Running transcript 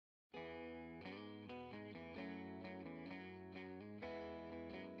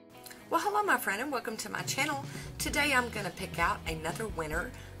Well, hello my friend and welcome to my channel. Today I'm going to pick out another winner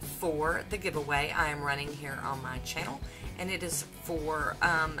for the giveaway I am running here on my channel, and it is for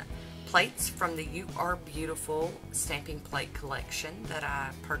plates from the You Are Beautiful stamping plate collection that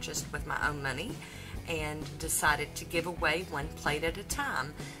I purchased with my own money and decided to give away one plate at a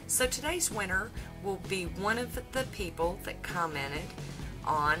time. So today's winner will be one of the people that commented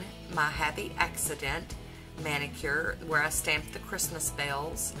on my Happy Accident manicure where I stamped the Christmas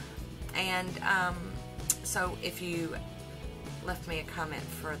bells. And so if you left me a comment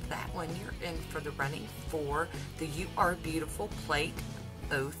for that one, you're in for the running for the You Are Beautiful plate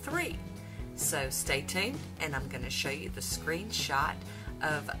 03. So stay tuned and I'm going to show you the screenshot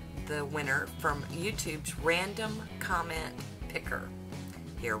of the winner from YouTube's random comment picker.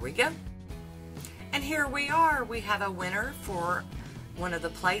 Here we go. And here we are. We have a winner for one of the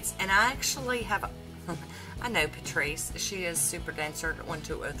plates, and I actually have I know Patrice, she is Super Dancer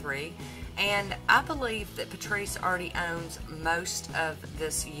 1203, and I believe that Patrice already owns most of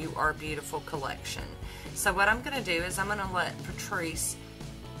this You Are Beautiful collection. So what I'm going to do is I'm going to let Patrice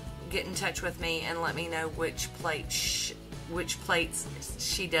get in touch with me and let me know which plates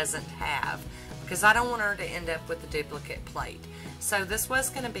she doesn't have, because I don't want her to end up with a duplicate plate. So this was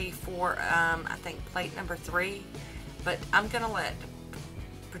going to be for I think plate number 3, but I'm going to let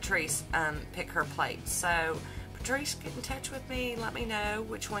Patrice pick her plate. So Patrice, get in touch with me, let me know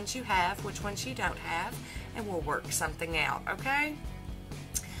which ones you have, which ones you don't have, and we'll work something out, okay?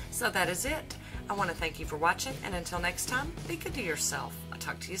 So that is it. I want to thank you for watching, and until next time, be good to yourself. I'll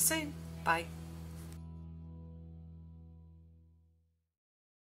talk to you soon. Bye.